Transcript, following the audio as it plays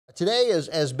Today,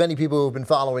 as many people who have been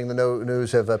following the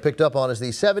news have picked up on, is the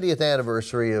 70th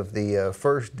anniversary of the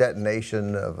first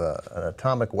detonation of an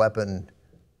atomic weapon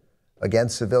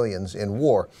against civilians in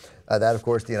war. That, of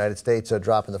course, the United States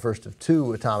dropping the first of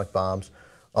 2 atomic bombs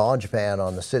on Japan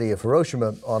on the city of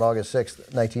Hiroshima on August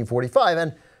 6th, 1945.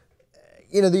 And,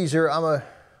 you know, these are,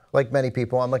 like many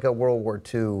people, I'm like a World War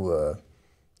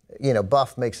II,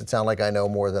 buff makes it sound like I know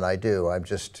more than I do.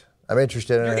 I'm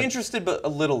interested in it. You're interested, but a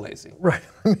little lazy. Right.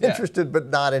 I'm interested, but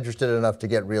not interested enough to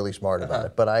get really smart about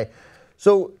it. But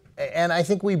I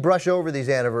think we brush over these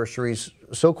anniversaries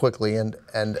so quickly, and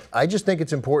I just think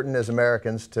it's important as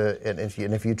Americans to, and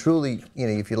if you truly,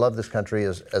 if you love this country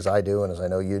as I do and as I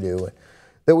know you do,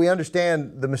 that we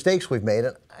understand the mistakes we've made.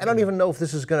 And I don't even know if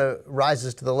this is going to rise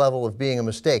us to the level of being a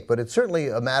mistake, but it's certainly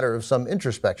a matter of some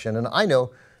introspection. And I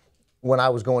know when I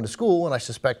was going to school, and I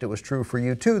suspect it was true for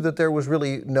you too, that there was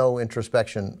really no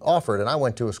introspection offered. And I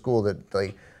went to a school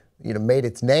that made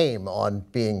its name on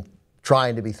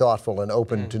trying to be thoughtful and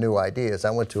open to new ideas.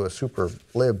 I went to a super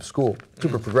lib school,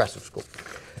 super progressive school.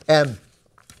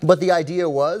 But the idea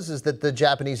is that the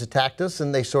Japanese attacked us,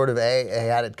 and they sort of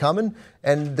had it coming,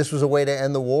 and this was a way to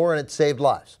end the war, and it saved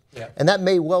lives. Yeah. And that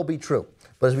may well be true.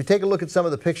 But as we take a look at some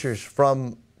of the pictures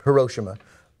from Hiroshima,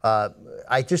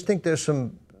 I just think there's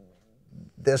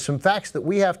some facts that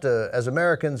we have to, as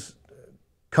Americans,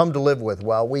 come to live with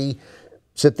while we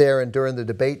sit there and during the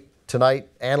debate tonight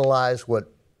analyze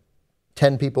what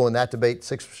 10 people in that debate,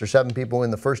 6 or 7 people in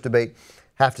the first debate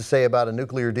have to say about a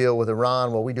nuclear deal with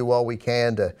Iran. Well, we do all we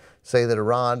can to say that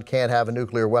Iran can't have a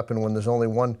nuclear weapon when there's only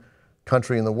one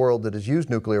country in the world that has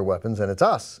used nuclear weapons, and it's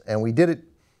us. And we did it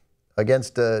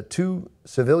against 2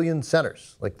 civilian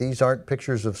centers. Like, these aren't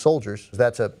pictures of soldiers.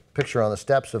 That's a picture on the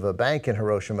steps of a bank in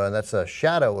Hiroshima, and that's a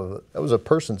shadow that was a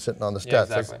person sitting on the steps.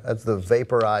 Yeah, exactly. That's the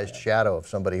vaporized shadow of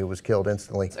somebody who was killed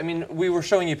instantly. I mean, we were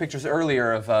showing you pictures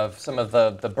earlier of some of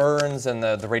the burns and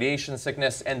the radiation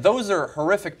sickness, and those are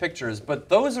horrific pictures, but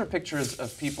those are pictures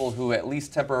of people who at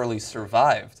least temporarily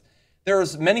survived.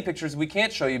 There's many pictures we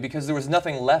can't show you because there was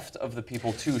nothing left of the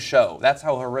people to show. That's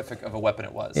how horrific of a weapon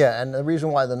it was. Yeah, and the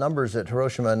reason why the numbers at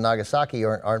Hiroshima and Nagasaki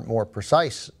aren't more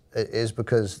precise is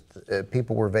because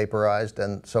people were vaporized,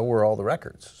 and so were all the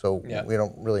records. So we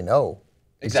don't really know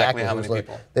exactly how many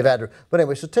people they've had. But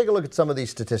anyway, so take a look at some of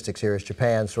these statistics here. As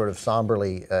Japan sort of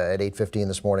somberly at 8:15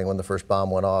 this morning when the first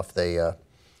bomb went off, there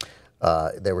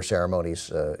were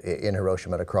ceremonies in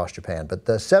Hiroshima and across Japan. But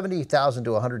the 70,000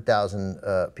 to 100,000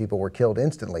 people were killed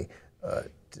instantly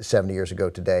 70 years ago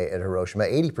today at Hiroshima.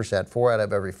 80%, 4 out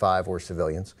of every 5 were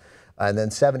civilians. And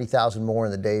then 70,000 more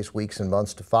in the days, weeks, and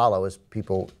months to follow as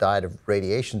people died of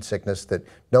radiation sickness that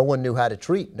no one knew how to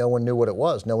treat. No one knew what it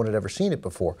was. No one had ever seen it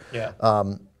before. Yeah.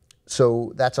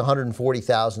 So that's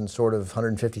 140,000, sort of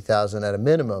 150,000 at a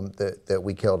minimum that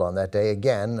we killed on that day.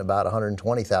 Again, about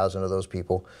 120,000 of those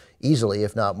people, easily,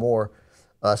 if not more,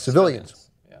 civilians.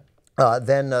 Yeah.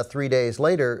 Then 3 days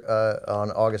later, on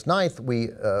August 9th, we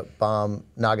bombed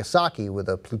Nagasaki with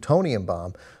a plutonium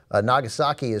bomb.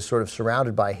 Nagasaki is sort of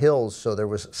surrounded by hills, so there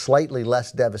was slightly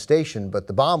less devastation, but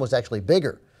the bomb was actually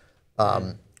bigger.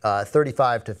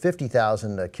 35 to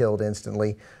 50,000 killed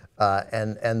instantly.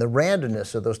 And the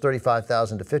randomness of those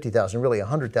 35,000 to 50,000, really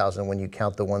 100,000 when you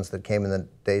count the ones that came in the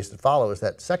days that follow, is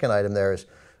that second item there is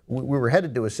we were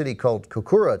headed to a city called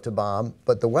Kokura to bomb,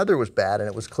 but the weather was bad and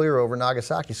it was clear over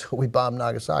Nagasaki, so we bombed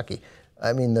Nagasaki.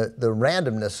 I mean, the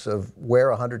randomness of where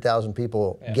 100,000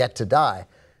 people get to die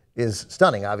is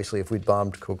stunning. Obviously, if we'd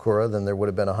bombed Kokura, then there would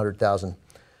have been 100,000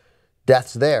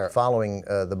 deaths there following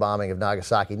the bombing of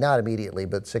Nagasaki. Not immediately,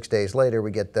 but 6 days later,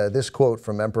 we get this quote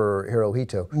from Emperor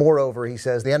Hirohito. Moreover, he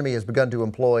says, the enemy has begun to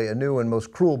employ a new and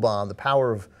most cruel bomb, the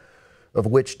power of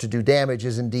which to do damage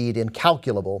is indeed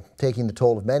incalculable, taking the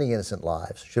toll of many innocent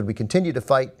lives. Should we continue to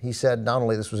fight, he said, not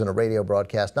only this was in a radio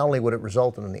broadcast, not only would it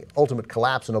result in the ultimate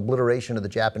collapse and obliteration of the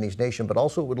Japanese nation, but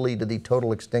also it would lead to the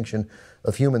total extinction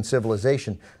of human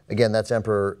civilization. Again, that's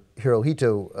Emperor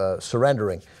Hirohito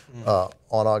surrendering on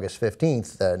August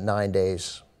 15th, 9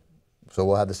 days. So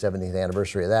we'll have the 70th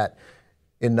anniversary of that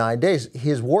in 9 days.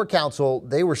 His war council,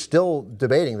 they were still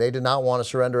debating. They did not want to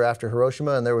surrender after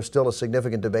Hiroshima, and there was still a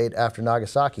significant debate after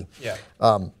Nagasaki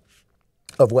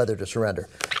of whether to surrender.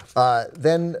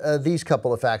 Then these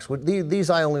couple of facts. These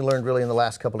I only learned really in the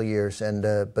last couple of years,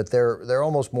 but they're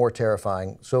almost more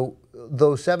terrifying. So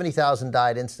those 70,000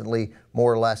 died instantly,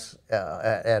 more or less,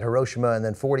 at Hiroshima, and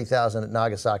then 40,000 at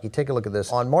Nagasaki. Take a look at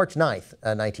this. On March 9th,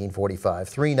 1945,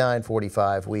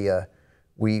 3/9/45,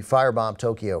 we firebombed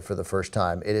Tokyo for the first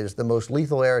time. It is the most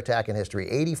lethal air attack in history.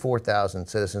 84,000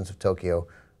 citizens of Tokyo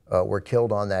were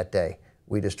killed on that day.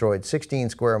 We destroyed 16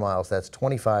 square miles. That's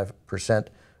 25%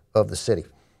 of the city.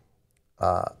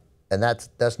 And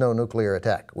that's no nuclear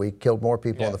attack. We killed more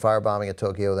people in the firebombing at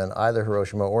Tokyo than either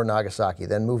Hiroshima or Nagasaki.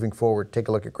 Then moving forward, take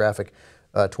a look at graphic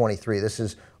 23. This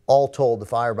is all told the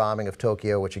firebombing of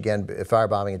Tokyo, which again,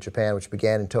 firebombing in Japan, which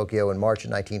began in Tokyo in March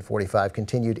of 1945,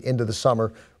 continued into the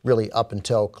summer, really up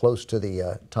until close to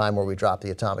the time where we dropped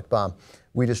the atomic bomb.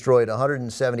 We destroyed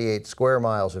 178 square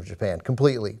miles of Japan,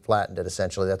 completely flattened it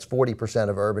essentially. That's 40%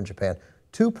 of urban Japan.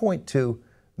 2.2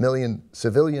 million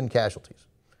civilian casualties.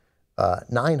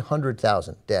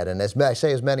 900,000 dead, and I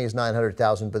say as many as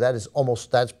 900,000, but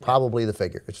that's probably the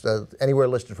figure. It's anywhere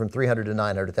listed from 300 to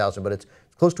 900,000, but it's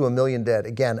close to 1 million dead.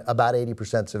 Again, about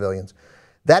 80% civilians.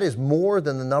 That is more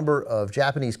than the number of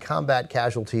Japanese combat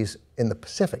casualties in the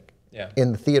Pacific,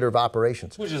 in the theater of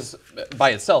operations, which is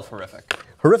by itself horrific.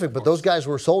 Horrific, but those guys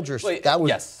were soldiers. Wait, there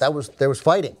was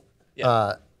fighting.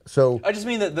 Yeah. So I just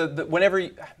mean that whenever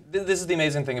this is the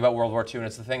amazing thing about World War II, and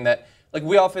it's the thing that, like,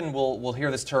 we often will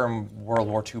hear this term World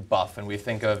War II buff, and we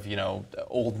think of, you know,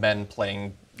 old men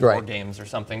playing war games or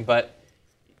something. But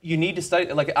you need to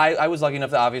study. Like, I was lucky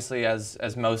enough that, obviously,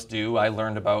 as most do, I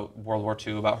learned about World War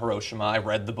II, about Hiroshima. I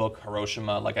read the book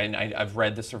Hiroshima. Like, I've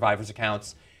read the survivors'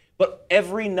 accounts. But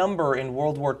every number in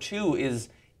World War II is,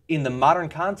 in the modern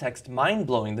context,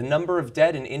 mind-blowing. The number of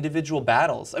dead in individual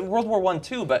battles. I mean, World War I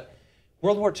too, but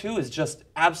World War II is just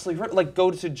absolutely, like, go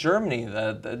to Germany,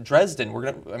 the Dresden.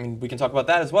 We can talk about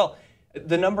that as well.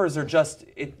 The numbers are just,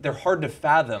 they're hard to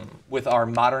fathom with our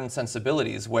modern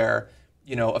sensibilities, where,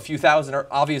 you know, a few thousand are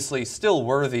obviously still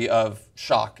worthy of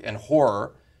shock and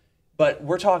horror, but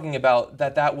we're talking about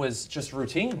that was just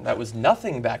routine. That was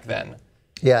nothing back then.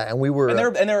 Yeah, and we were,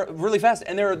 and they're really fast.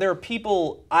 And there are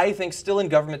people, I think, still in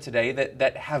government today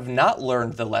that have not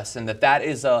learned the lesson that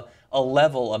is a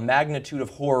level, a magnitude of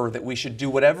horror that we should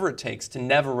do whatever it takes to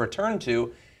never return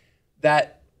to.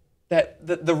 That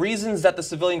the reasons that the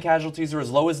civilian casualties are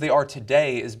as low as they are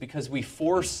today is because we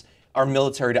force our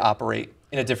military to operate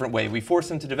in a different way. We force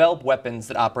them to develop weapons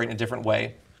that operate in a different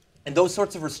way. And those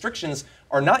sorts of restrictions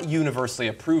are not universally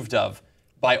approved of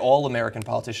by all American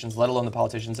politicians, let alone the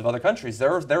politicians of other countries.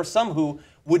 There are some who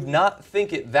would not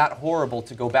think it that horrible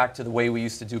to go back to the way we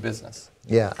used to do business.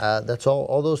 Yeah, that's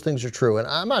all those things are true. And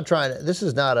I'm not trying to, this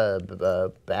is not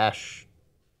a bash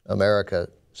America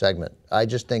segment. I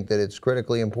just think that it's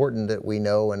critically important that we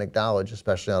know and acknowledge,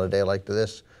 especially on a day like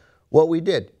this, what we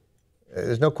did.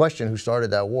 There's no question who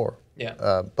started that war.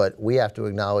 Yeah. But we have to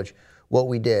acknowledge what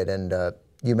we did. And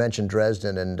you mentioned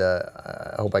Dresden, and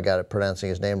I hope I got it pronouncing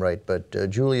his name right, but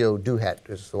Julio Duhet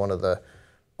is one of the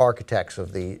architects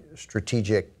of the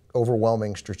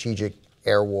overwhelming strategic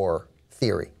air war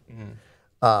theory.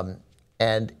 Mm-hmm.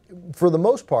 And for the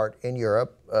most part in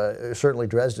Europe, certainly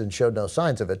Dresden showed no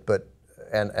signs of it,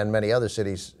 and many other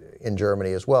cities in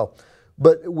Germany as well.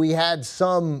 But we had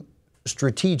some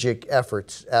strategic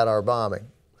efforts at our bombing.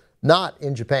 Not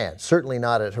in Japan, certainly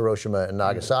not at Hiroshima and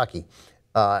Nagasaki.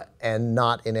 And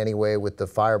not in any way with the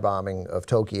firebombing of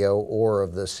Tokyo or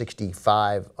of the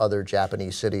 65 other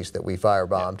Japanese cities that we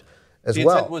firebombed as well.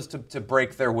 The intent was to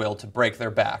break their will, to break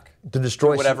their back, to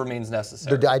destroy whatever means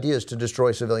necessary. The idea is to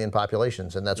destroy civilian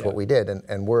populations, and that's what we did.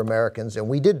 And we're Americans, and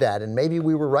we did that, and maybe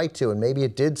we were right to, and maybe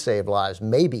it did save lives.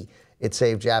 Maybe it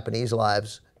saved Japanese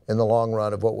lives in the long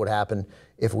run of what would happen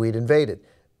if we'd invaded.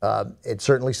 It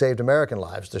certainly saved American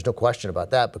lives. There's no question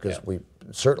about that, because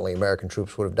certainly American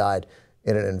troops would have died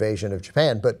in an invasion of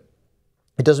Japan. But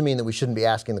it doesn't mean that we shouldn't be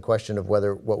asking the question of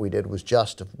whether what we did was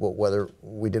just, whether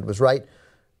we did was right.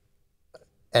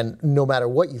 And no matter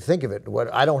what you think of it,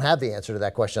 I don't have the answer to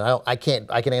that question. I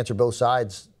can answer both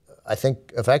sides, I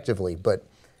think, effectively, but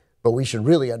we should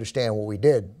really understand what we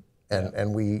did.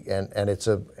 And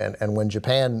when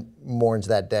Japan mourns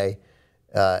that day,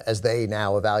 as they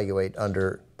now evaluate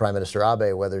under Prime Minister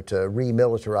Abe whether to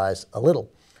remilitarize a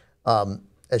little,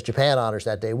 as Japan honors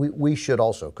that day, we should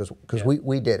also, because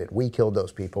we did it. We killed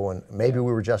those people, and maybe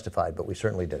we were justified, but we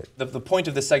certainly did it. The point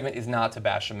of this segment is not to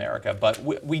bash America, but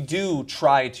we do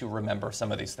try to remember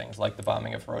some of these things, like the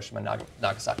bombing of Hiroshima and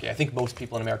Nagasaki. I think most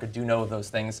people in America do know those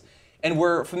things, and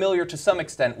we're familiar to some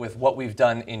extent with what we've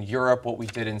done in Europe, what we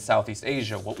did in Southeast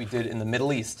Asia, what we did in the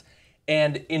Middle East.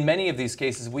 And in many of these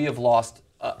cases, we have lost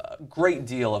a great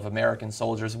deal of American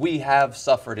soldiers. We have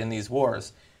suffered in these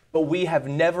wars. But we have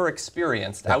never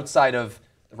experienced, outside of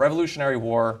the Revolutionary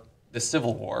War, the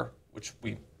Civil War, which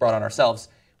we brought on ourselves,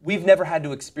 we've never had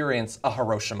to experience a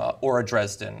Hiroshima or a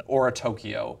Dresden or a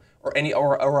Tokyo or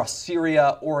a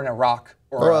Syria or an Iraq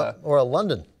or a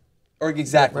London. Or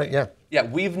exactly. Right, yeah. Yeah,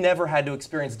 we've never had to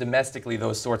experience domestically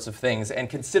those sorts of things. And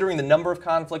considering the number of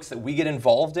conflicts that we get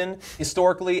involved in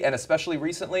historically and especially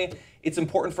recently, it's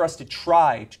important for us to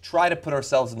try to put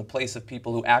ourselves in the place of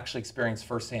people who actually experience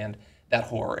firsthand that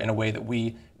horror in a way that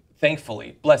we,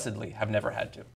 thankfully, blessedly, have never had to.